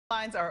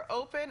Lines are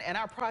open and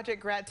our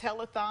Project Grad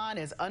telethon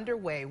is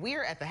underway. We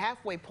are at the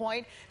halfway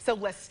point, so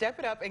let's step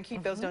it up and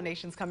keep those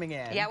donations coming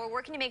in. Yeah, we're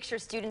working to make sure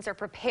students are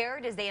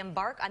prepared as they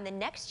embark on the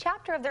next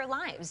chapter of their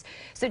lives.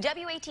 So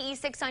WATE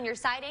 6 on your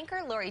side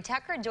anchor, Lori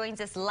Tucker, joins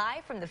us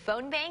live from the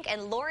phone bank.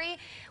 And Lori,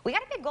 we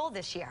got a big goal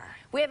this year.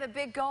 We have a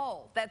big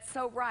goal. That's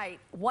so right.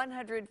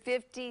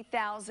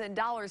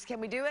 $150,000. Can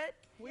we do it?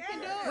 We can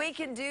do it. We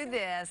can do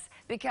this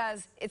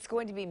because it's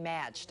going to be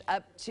matched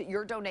up to,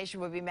 your donation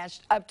will be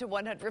matched up to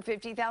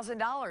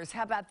 $150,000.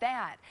 How about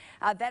that?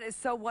 That is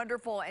so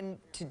wonderful. And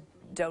to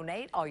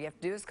donate, all you have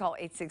to do is call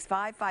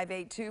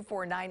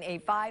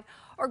 865-582-4985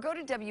 or go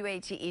to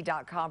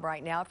WATE.com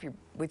right now. If you're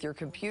with your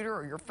computer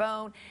or your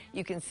phone,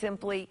 you can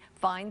simply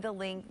find the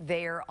link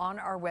there on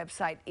our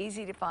website.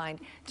 Easy to find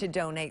to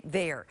donate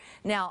there.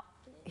 Now,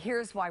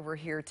 here's why we're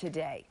here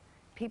today.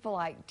 People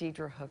like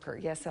Deidre Hooker.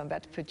 Yes, I'm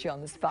about to put you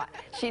on the spot.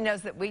 She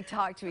knows that we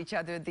talked to each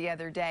other the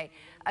other day.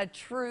 A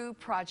true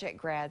Project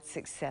Grad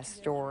success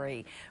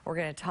story. We're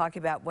going to talk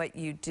about what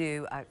you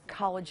do. A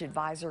college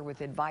advisor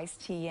with Advice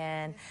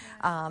TN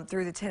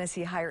through the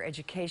Tennessee Higher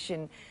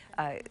Education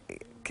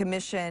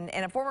Commission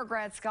and a former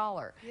grad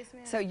scholar. Yes,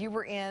 ma'am. So you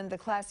were in the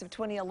class of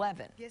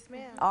 2011. Yes,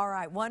 ma'am. All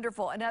right,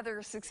 wonderful.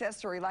 Another success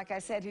story, like I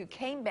said, who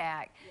came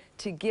back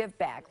to give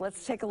back.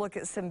 Let's take a look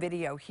at some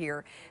video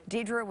here.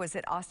 Deidre was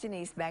at Austin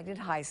East Magnet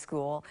High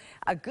School,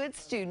 a good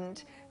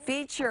student,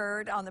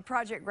 featured on the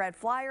Project Grad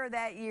flyer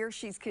that year.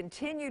 She's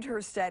continued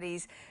her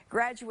studies,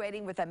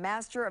 graduating with a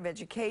Master of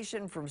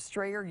Education from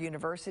Strayer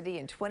University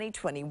in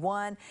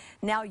 2021.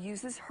 Now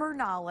uses her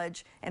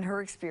knowledge and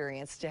her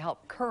experience to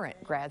help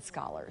current grad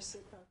scholars.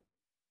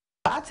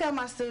 I tell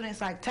my students,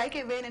 like, take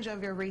advantage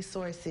of your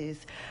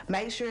resources.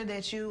 Make sure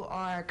that you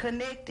are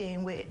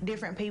connecting with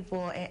different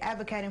people and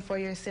advocating for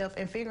yourself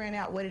and figuring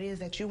out what it is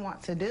that you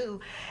want to do.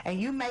 And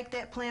you make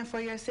that plan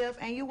for yourself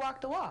and you walk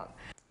the walk.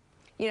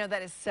 You know,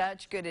 that is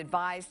such good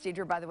advice.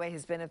 Deidre, by the way,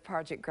 has been a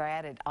Project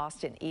Grad at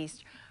Austin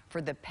East for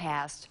the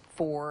past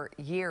 4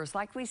 years.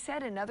 Like we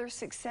said, another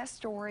success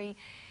story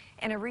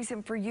and a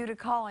reason for you to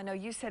call. I know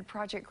you said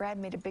Project Grad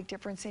made a big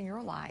difference in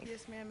your life.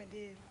 Yes, ma'am, it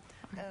did.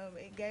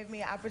 It gave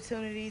me an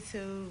opportunity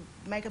to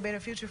make a better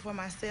future for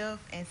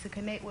myself and to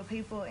connect with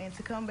people and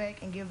to come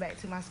back and give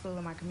back to my school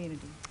and my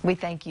community. We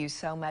thank you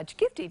so much.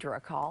 Give Deidre a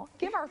call.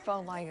 Give our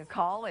phone line a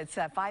call. It's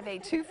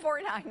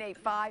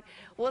 582-4985.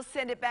 We'll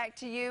send it back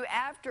to you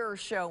after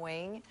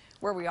showing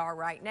where we are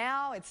right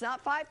now. It's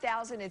not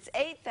 $5,000, it's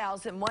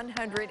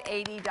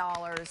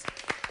 $8,180.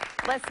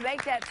 Let's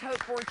make that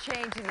tote board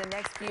change in the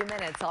next few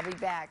minutes. I'll be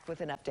back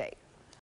with an update.